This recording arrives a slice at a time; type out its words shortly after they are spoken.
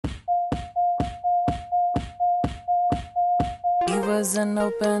He was an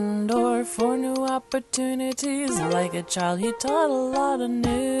open door for new opportunities. Like a child, he taught a lot of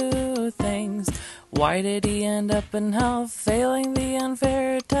new things. Why did he end up in hell, failing the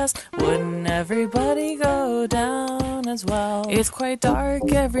unfair test? Wouldn't everybody go down as well? It's quite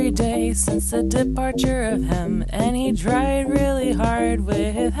dark every day since the departure of him, and he tried really hard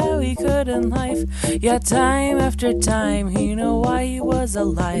with how he could in life. Yet time after time, he knew why he was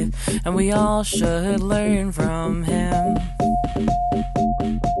alive, and we all should learn from him.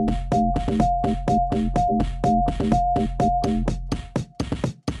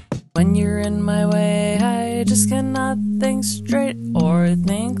 When you're in my way, I just cannot think straight or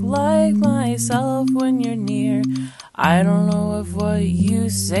think like myself when you're near. I don't know if what you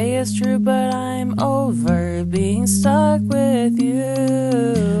say is true, but I'm over being stuck with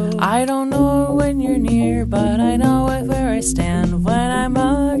you. I don't know when you're near, but I know where I stand when I'm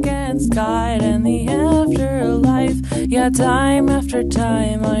against God and the afterlife. Yeah, time after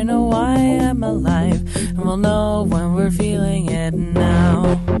time, I know why I'm alive, and we'll know when we're feeling it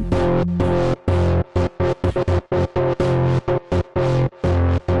now.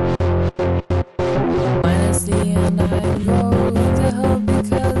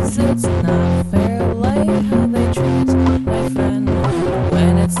 It's not fair like how they treat my friend.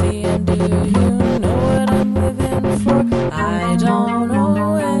 When it's the end, do you know what I'm living for? I don't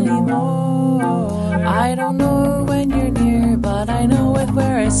know anymore. I don't know when you're near, but I know with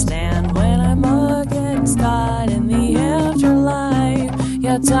where I stand when I'm against God in the afterlife.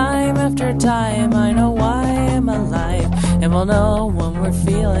 Yeah, time after time, I know why I'm alive, and we'll know when we're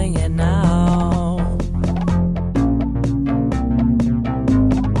feeling it now.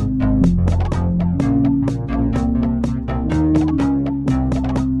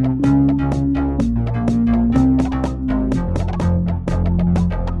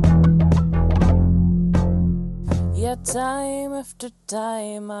 Yet time after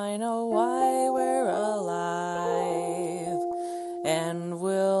time, I know why we're alive, and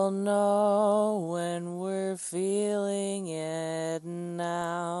we'll know when we're feeling it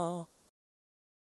now.